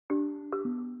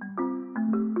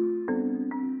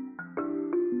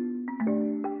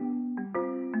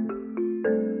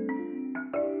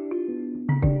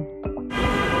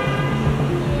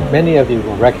Many of you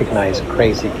will recognize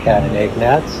Krazy Kat and Egg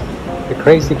Gnats. The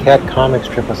Krazy Kat comic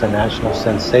strip was a national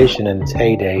sensation in its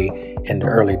heyday in the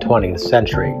early 20th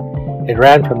century. It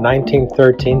ran from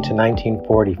 1913 to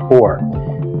 1944.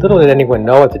 Little did anyone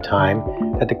know at the time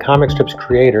that the comic strip's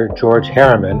creator, George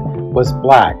Herriman, was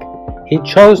black. He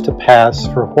chose to pass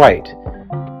for white.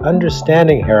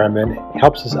 Understanding Herriman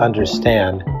helps us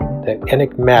understand the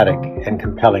enigmatic and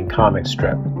compelling comic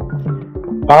strip.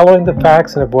 Following the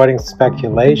facts and avoiding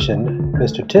speculation,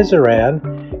 Mr. Tisserand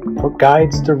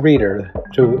guides the reader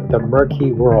through the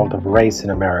murky world of race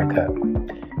in America.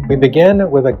 We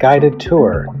begin with a guided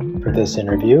tour. For this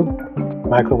interview,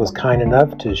 Michael was kind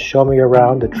enough to show me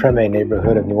around the Treme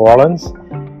neighborhood of New Orleans,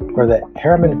 where the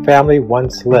Herriman family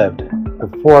once lived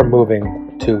before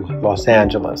moving to Los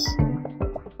Angeles.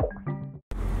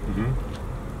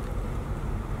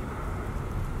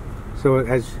 So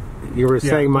as you were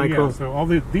saying, Michael? Yeah, so all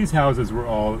these houses were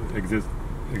all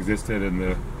existed in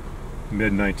the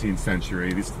mid-19th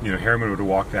century. Herriman would have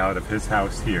walked out of his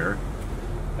house here,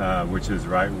 which is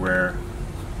right where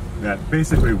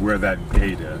basically where that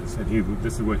gate is, and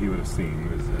this is what he would have seen: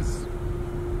 is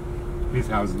these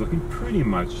houses looking pretty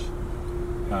much,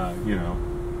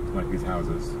 like these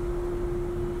houses.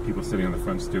 People sitting on the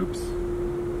front stoops,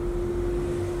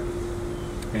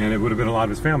 and it would have been a lot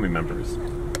of his family members.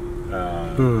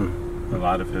 A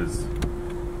lot of his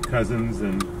cousins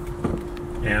and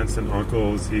aunts and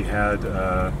uncles. He had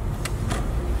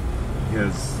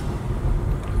his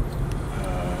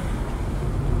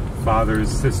father's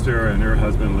sister and her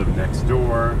husband lived next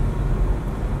door.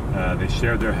 They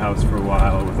shared their house for a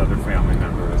while with other family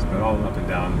members, but all up and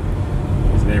down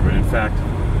his neighborhood. In fact,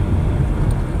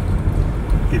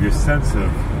 give you a sense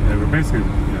of, they were basically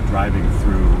driving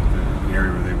through the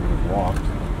area where they would have walked.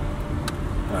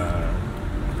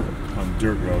 On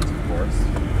dirt roads, of course,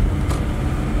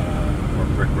 or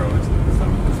brick roads in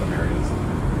some areas.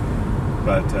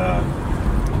 But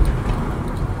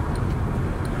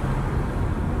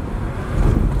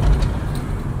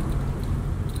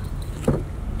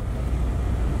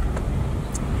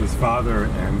his father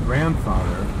and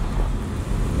grandfather,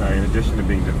 in addition to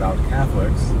being devout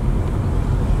Catholics,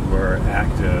 were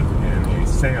active in a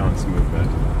seance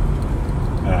movement.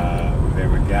 They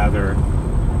would gather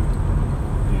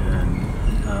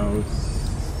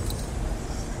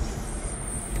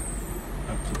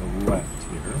up to the left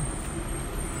here.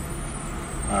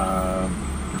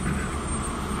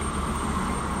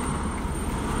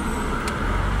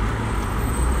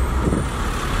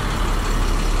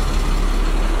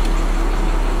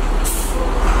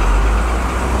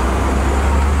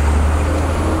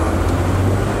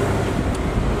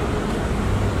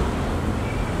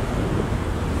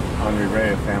 Henri Ray,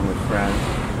 a family friend,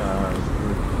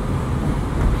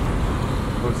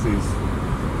 posts these,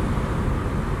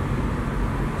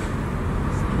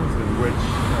 which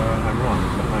I'm wrong,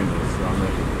 it's behind us, so I'm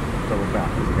going to double back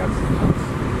because you got some house.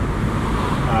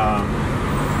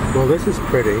 Well, this is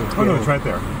pretty. Oh, no, it's right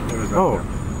there. It was right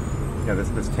there. Yeah,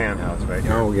 this tan house right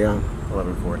here. Oh, yeah.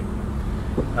 1140.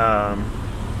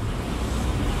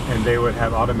 And they would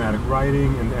have automatic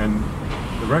writing, and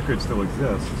the records still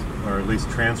exist, or at least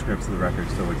transcripts of the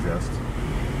records still exist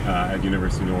at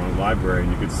University of New Orleans Library,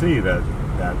 and you could see that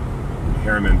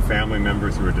Herriman family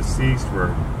members who were deceased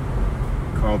were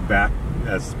called back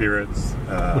as spirits,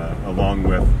 along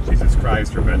with Jesus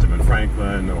Christ or Benjamin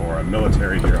Franklin or a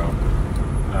military hero,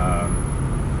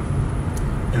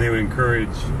 and they would encourage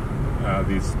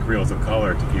these creoles of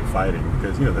color to keep fighting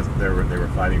because they were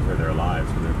fighting for their lives,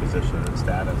 for their position and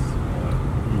status,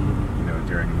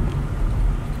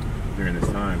 during this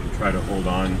time, to try to hold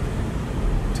on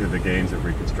to the gains of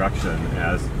Reconstruction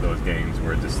as those gains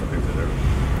were just slipping through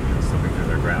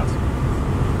their grasp.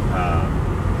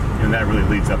 And that really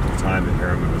leads up to the time that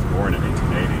Herriman was born in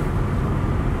 1880.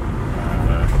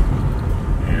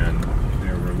 And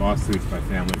there were lawsuits by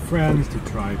family friends to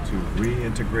try to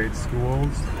reintegrate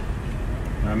schools.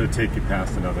 I'm going to take you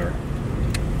past another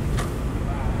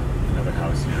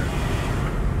house here.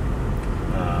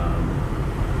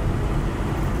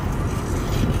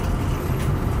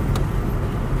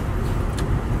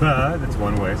 But it's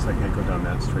one way, so I can't go down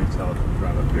that street, so I'll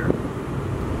drive up here.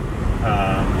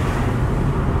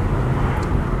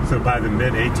 So by the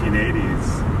mid-1880s,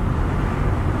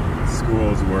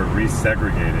 schools were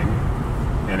resegregating,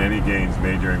 and any gains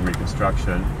made during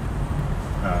Reconstruction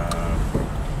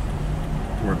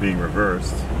were being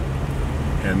reversed.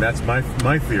 And that's my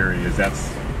theory, is that's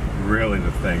really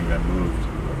the thing that moved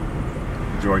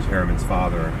George Herriman's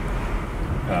father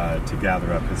to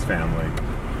gather up his family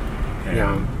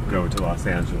and go to Los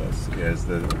Angeles, is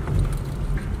the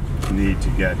need to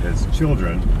get his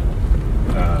children,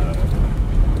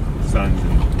 sons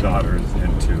and daughters,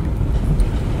 into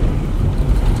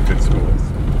good schools.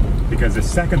 Because the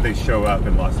second they show up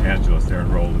in Los Angeles, they're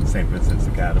enrolled in St. Vincent's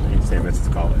Academy, St. Vincent's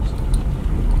College.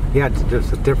 Yeah,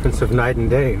 there's a difference of night and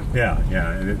day. Yeah,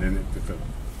 and it's a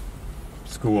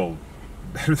school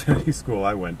better than any school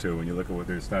I went to when you look at what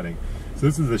they're studying. So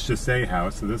this is the Chassé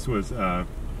house. So this was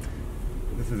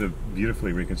this is a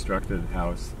beautifully reconstructed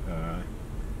house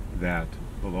that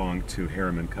belonged to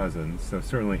Herriman cousins. So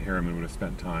certainly Herriman would have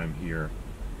spent time here.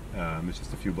 It's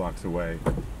just a few blocks away,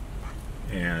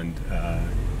 and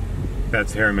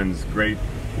that's Herriman's great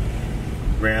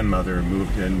grandmother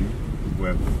moved in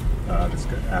with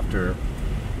after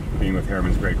being with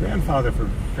Herriman's great grandfather for a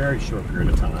very short period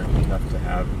of time, enough to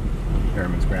have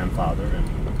Herriman's grandfather and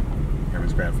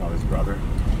Herriman's grandfather's brother.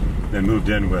 Then moved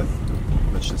in with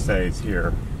the Chassés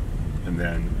here, and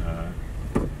then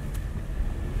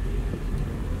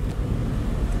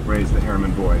raised the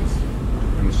Herriman boys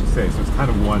and the Chassés. So it's kind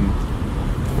of one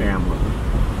family.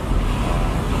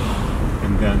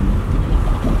 And then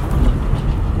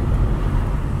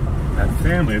that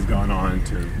family has gone on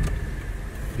to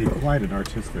be quite an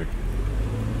artistic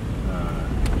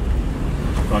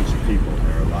bunch of people.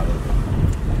 There are a lot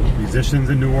of musicians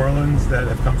in New Orleans that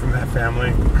have come from that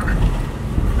family.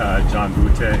 John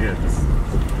Boutte is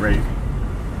great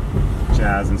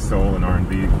jazz and soul and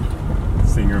R&B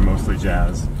singer, mostly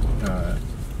jazz,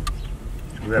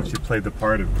 who actually played the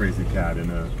part of Krazy Kat in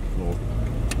a little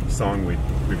song we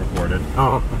recorded.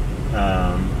 Oh.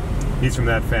 He's from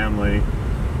that family.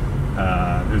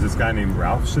 There's this guy named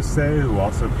Ralph Chassé who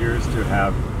also appears to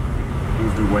have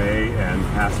moved away and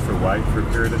passed for white for a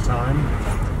period of time,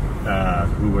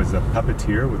 who was a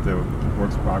puppeteer with the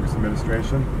Works Progress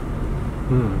Administration,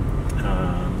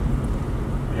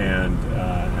 and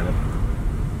a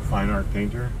fine art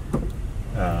painter.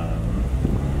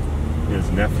 His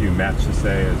nephew Matt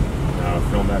Chassé is now a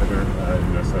film editor,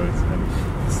 so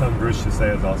and his son Bruce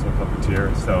Chassé is also a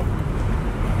puppeteer. So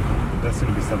there does seem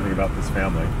to be something about this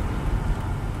family.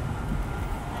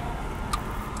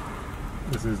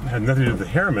 This had nothing to do with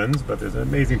the Herrimans, but there's an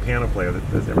amazing piano player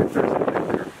that does every Thursday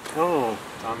night here. Oh.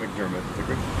 Tom McDermott is a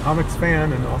good comics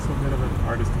fan and also a bit of an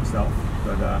artist himself.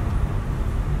 But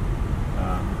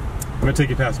I'm going to take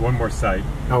you past one more site,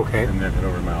 Okay. and then head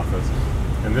over to my office.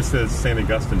 And this is St.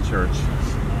 Augustine Church.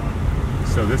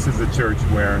 So this is the church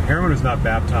where Herriman was not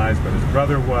baptized, but his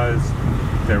brother was.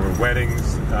 There were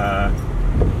weddings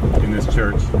in this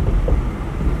church,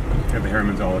 and the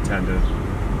Herrimans all attended.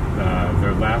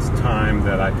 The last time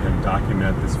that I can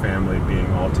document this family being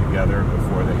all together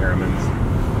before the Herrimans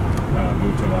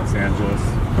moved to Los Angeles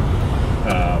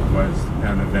was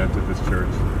an event at this church.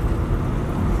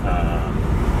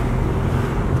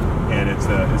 And it's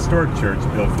a historic church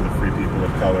built for the free people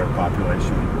of color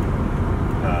population.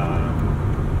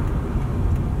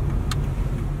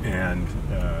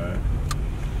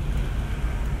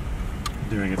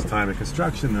 During its time of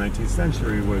construction in the 19th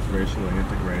century was racially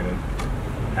integrated,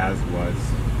 as was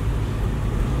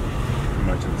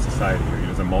much of the society here. It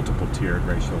was a multiple-tiered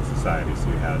racial society, so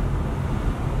you had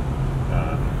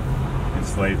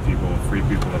enslaved people, free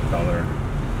people of color,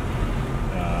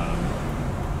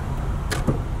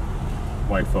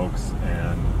 white folks,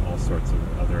 and all sorts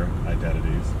of other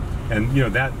identities. And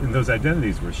and those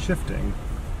identities were shifting.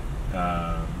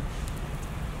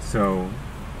 So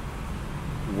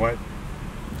what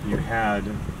you had,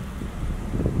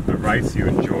 the rights you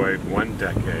enjoyed one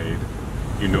decade,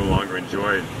 you no longer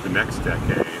enjoyed the next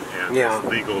decade, and this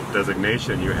legal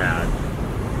designation you had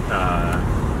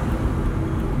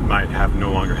might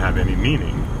no longer have any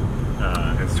meaning.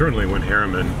 And certainly when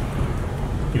Herriman,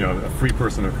 a free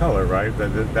person of color, right,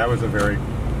 that was a very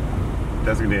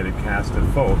designated caste of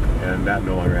folk, and that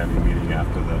no longer had any meaning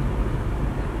after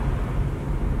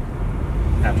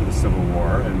the Civil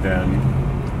War, and then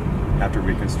after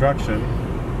Reconstruction,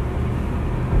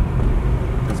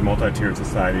 this multi-tiered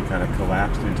society kind of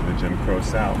collapsed into the Jim Crow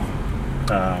South.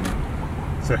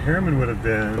 So Herriman would have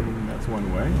been, that's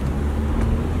one way,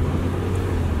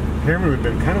 Herriman would have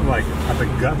been kind of like, at the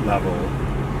gut level,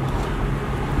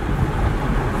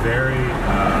 very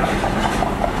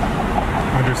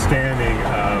understanding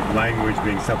of language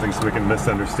being something so we can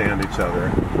misunderstand each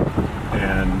other,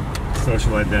 and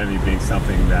social identity being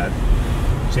something that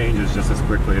changes just as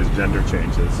quickly as gender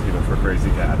changes, for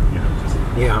Krazy Kat,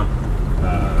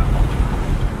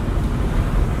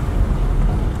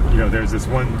 there's this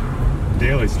one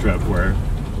daily strip where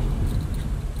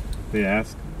they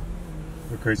ask,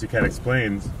 where Krazy Kat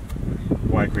explains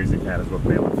why Krazy Kat is both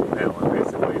male and female, and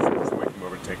basically says, we come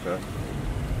over to take the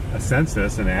a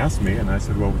census and asked me, and I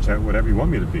said, well, whatever you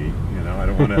want me to be. You know, I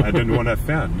didn't want to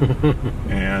offend.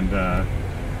 And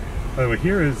by the way,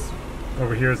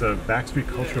 over here is a Backstreet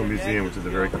Cultural Museum, which is a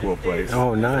very cool place.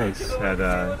 Oh, nice.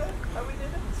 That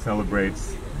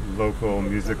celebrates local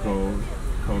musical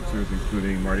cultures,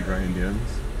 including Mardi Gras Indians.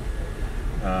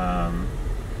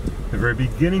 The very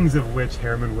beginnings of which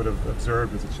Herriman would have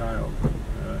observed as a child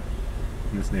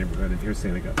in this neighborhood. And here's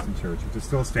St. Augustine Church, which is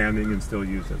still standing and still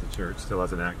used as a church, still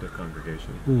has an active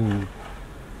congregation.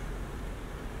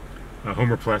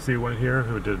 Homer Plessy went here,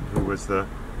 who was the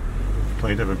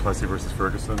plaintiff in Plessy versus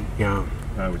Ferguson. Yeah.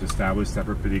 Which established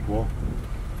separate but equal.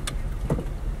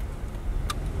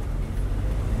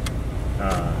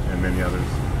 And many others.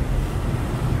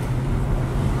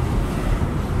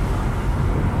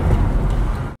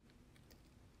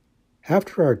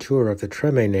 After our tour of the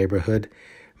Treme neighborhood,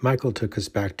 Michael took us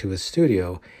back to his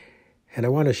studio, and I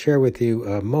want to share with you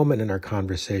a moment in our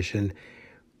conversation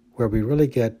where we really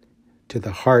get to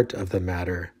the heart of the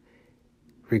matter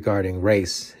regarding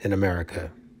race in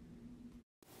America.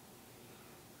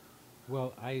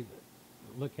 Well, I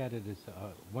look at it as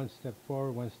one step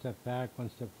forward, one step back, one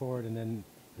step forward, and then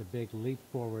the big leap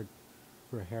forward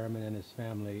for Herriman and his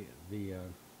family. The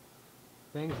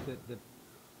things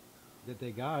that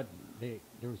they got, there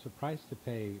was a price to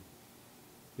pay,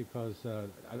 because the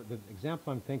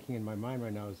example I'm thinking in my mind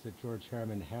right now is that George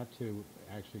Herriman had to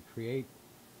actually create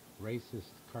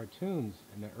racist cartoons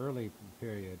in the early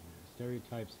period,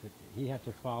 stereotypes that he had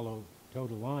to follow toe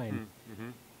to line.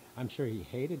 I'm sure he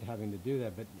hated having to do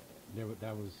that, but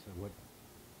there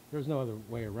was no other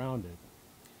way around it.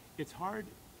 It's hard.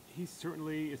 He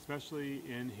certainly, especially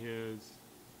in his,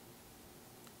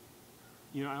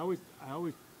 you know, I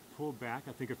always pull back.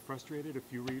 I think it frustrated a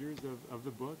few readers of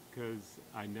the book because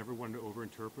I never wanted to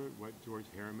overinterpret what George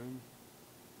Herriman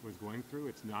was going through.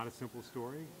 It's not a simple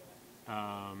story.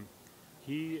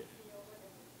 He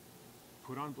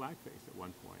put on blackface at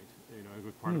one point. You know, it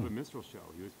was part of a minstrel show.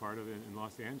 He was part of it in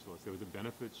Los Angeles. There was a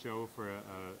benefit show for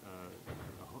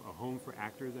a home for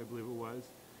actors, I believe it was.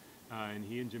 And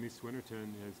he and Jimmy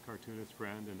Swinnerton, his cartoonist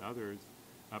friend, and others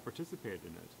participated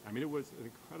in it. I mean, it was an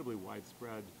incredibly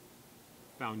widespread,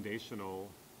 foundational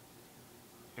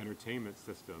entertainment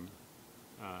system.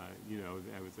 You know,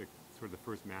 it was sort of the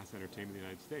first mass entertainment in the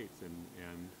United States,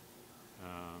 and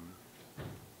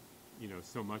you know,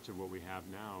 so much of what we have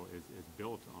now is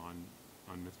built on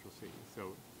minstrelsy.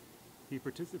 So he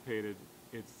participated.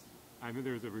 I mean,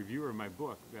 there was a reviewer of my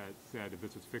book that said if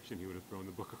this was fiction, he would have thrown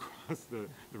the book across the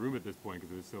room at this point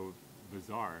because it was so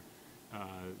bizarre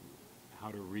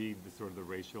how to read the sort of the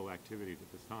racial activities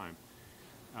at this time.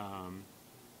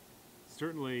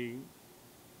 Certainly,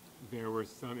 there were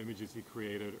some images he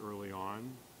created early on.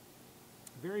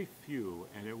 Very few,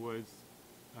 and it was,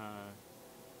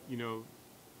 you know,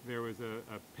 there was a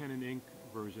pen and ink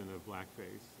version of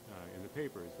blackface in the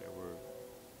papers.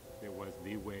 It was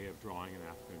the way of drawing an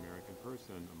African-American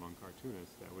person among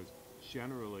cartoonists that was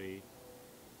generally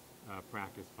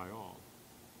practiced by all.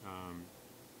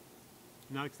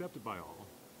 Not accepted by all.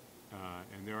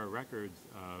 And there are records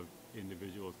of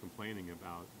individuals complaining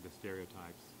about the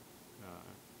stereotypes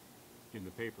in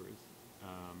the papers.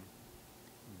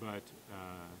 But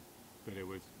it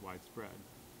was widespread.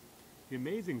 The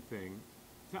amazing thing,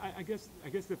 so I guess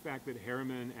the fact that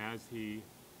Herriman, as he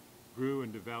grew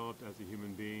and developed as a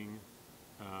human being,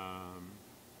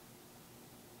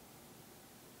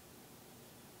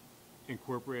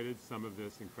 incorporated some of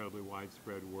this incredibly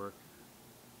widespread work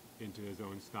into his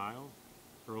own style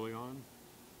early on,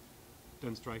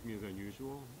 doesn't strike me as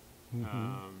unusual.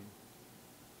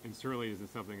 And certainly isn't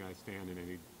something I stand in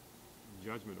any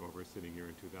judgment over sitting here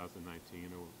in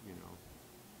 2019, or, you know,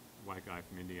 white guy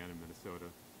from Indiana, Minnesota,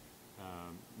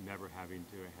 never having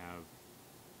to have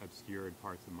obscured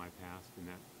parts of my past in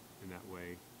that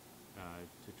way,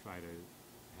 to try to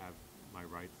have my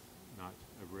rights not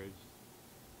abridged.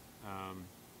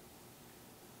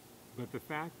 But the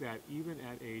fact that even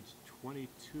at age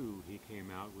 22 he came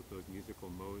out with those musical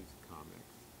modes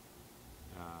comics,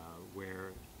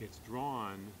 where it's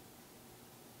drawn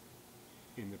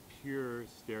in the pure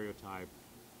stereotype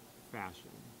fashion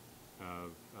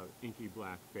of inky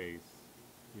black face,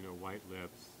 you know, white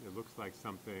lips. It looks like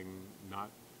something not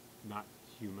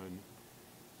human,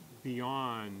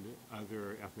 beyond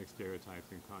other ethnic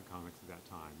stereotypes in comics at that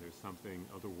time. There's something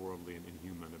otherworldly and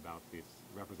inhuman about this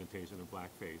representation of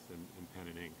blackface and pen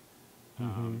and ink.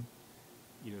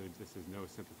 You know, this is no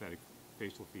sympathetic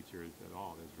facial features at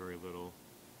all. There's very little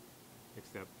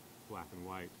except black and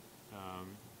white.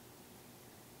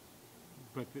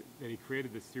 But that he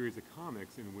created this series of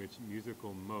comics in which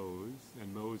musical modes,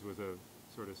 and modes was a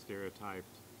sort of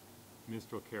stereotyped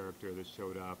minstrel character that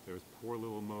showed up. There was poor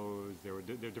little Mose. There were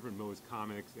different Mose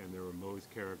comics, and there were Mose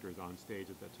characters on stage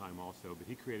at that time also. But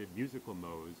he created musical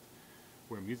Mose,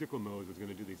 where musical Mose was going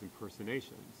to do these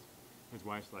impersonations. His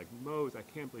wife's like, Mose, I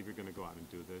can't believe you're going to go out and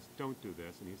do this. Don't do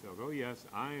this. And he said, oh yes,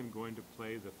 I am going to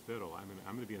play the fiddle.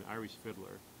 I'm going to be an Irish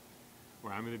fiddler,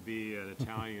 or I'm going to be an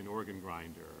Italian organ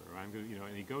grinder, or I'm going to,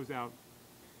 and he goes out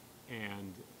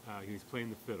and he's playing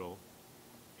the fiddle,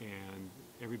 and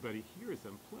everybody hears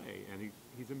him play, and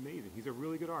he's amazing. He's a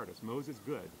really good artist. Mose is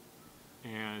good.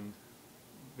 And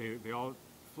they all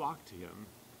flock to him,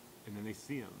 and then they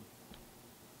see him,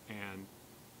 and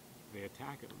they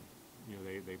attack him.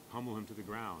 They pummel him to the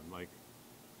ground, like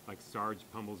Sarge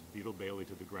pummels Beetle Bailey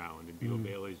to the ground, and Beetle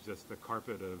Bailey's just the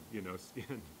carpet of,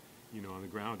 skin, on the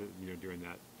ground, during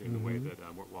the way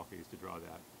that Mort Walker used to draw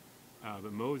that.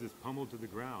 But Mose is pummeled to the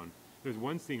ground. There's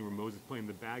one scene where Mose is playing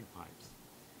the bagpipes,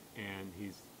 and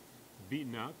he's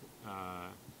beaten up.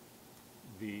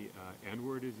 The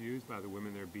N-word is used by the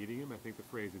women that are beating him. I think the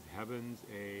phrase is heavens,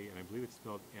 and I believe it's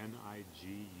spelled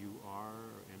N-I-G-U-R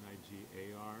or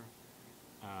N-I-G-A-R.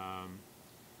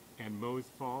 And Mose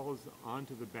falls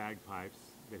onto the bagpipes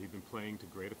that he'd been playing to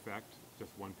great effect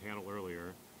just one panel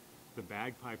earlier. The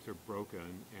bagpipes are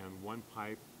broken, and one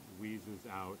pipe wheezes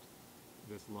out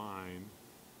this line,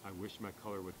 I wish my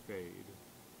color would fade.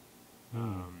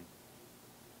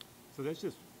 So that's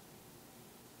just,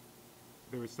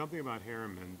 there was something about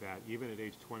Herriman that even at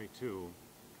age 22,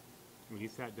 when he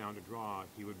sat down to draw,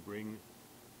 he would bring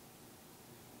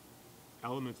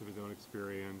elements of his own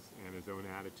experience and his own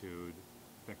attitude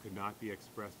that could not be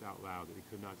expressed out loud, that he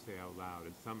could not say out loud,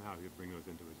 and somehow he would bring those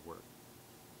into his work,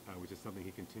 which is something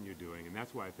he continued doing. And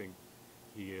that's why I think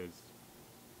he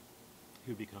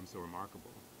would become so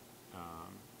remarkable,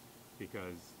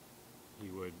 because he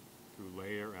would, through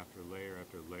layer after layer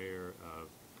after layer of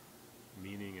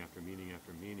meaning after meaning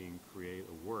after meaning, create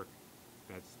a work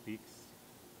that speaks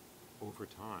over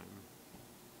time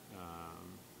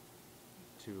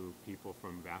to people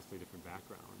from vastly different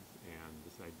backgrounds, and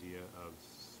this idea of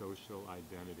social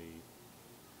identity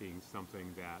being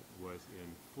something that was in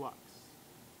flux,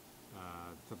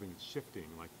 something that's shifting,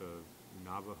 like the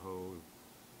Navajo,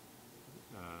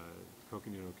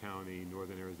 Coconino County,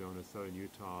 northern Arizona, southern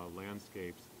Utah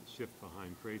landscapes shift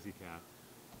behind Krazy Kat,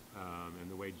 and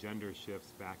the way gender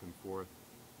shifts back and forth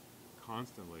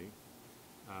constantly.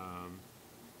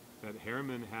 That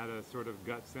Herriman had a sort of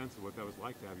gut sense of what that was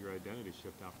like to have your identity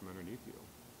shift out from underneath you.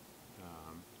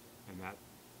 And that,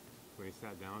 when he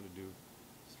sat down to do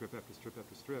strip after strip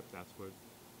after strip, that's what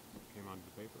came onto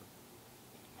the paper.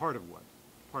 Part of what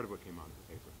came onto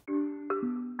the paper.